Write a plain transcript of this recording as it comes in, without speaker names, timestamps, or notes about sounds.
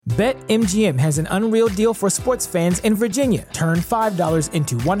BetMGM has an unreal deal for sports fans in Virginia. Turn $5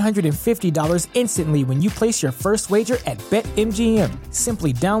 into $150 instantly when you place your first wager at BetMGM.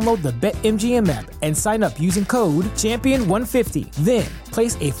 Simply download the BetMGM app and sign up using code Champion150. Then,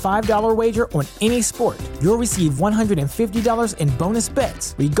 place a $5 wager on any sport. You'll receive $150 in bonus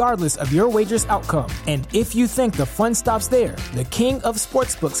bets, regardless of your wager's outcome. And if you think the fun stops there, the King of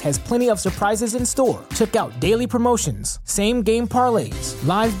Sportsbooks has plenty of surprises in store. Check out daily promotions, same-game parlays,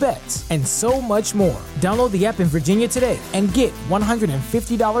 live bets, and so much more. Download the app in Virginia today and get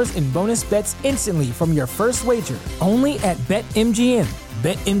 $150 in bonus bets instantly from your first wager. Only at BetMGM.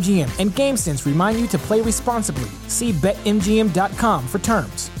 BetMGM and GameSense remind you to play responsibly. See BetMGM.com for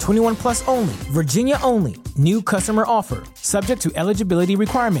terms. 21 plus only. Virginia only. New customer offer. Subject to eligibility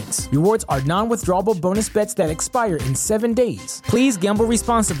requirements. Rewards are non-withdrawable bonus bets that expire in 7 days. Please gamble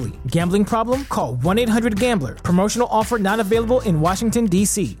responsibly. Gambling problem? Call 1-800-GAMBLER. Promotional offer not available in Washington,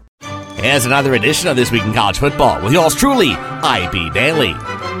 D.C. Here's another edition of This Week in College Football with yours truly, I.B. Daley.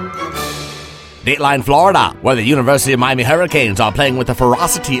 Dateline, Florida, where the University of Miami Hurricanes are playing with the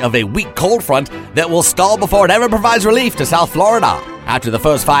ferocity of a weak cold front that will stall before it ever provides relief to South Florida. After the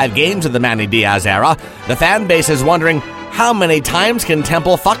first 5 games of the Manny Diaz era, the fan base is wondering, how many times can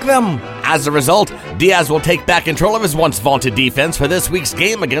Temple fuck them? As a result, Diaz will take back control of his once vaunted defense for this week's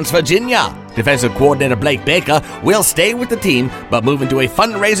game against Virginia. Defensive coordinator Blake Baker will stay with the team, but move into a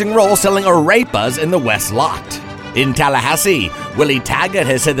fundraising role selling arepas in the West Lot. In Tallahassee, Willie Taggart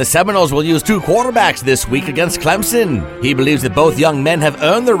has said the Seminoles will use 2 quarterbacks this week against Clemson. He believes that both young men have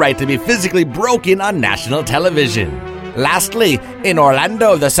earned the right to be physically broken on national television. Lastly, in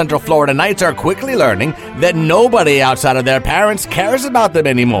Orlando, the Central Florida Knights are quickly learning that nobody outside of their parents cares about them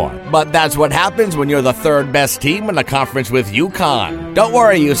anymore. But that's what happens when you're the 3rd best team in the conference with UConn. Don't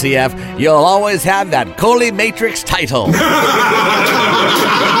worry, UCF, you'll always have that Coley Matrix title.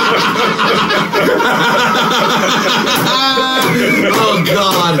 Oh,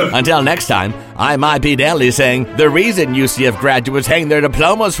 God. Until next time, I'm I.P. Daley saying the reason UCF graduates hang their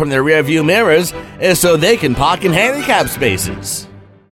diplomas from their rearview mirrors is so they can park in handicap spaces.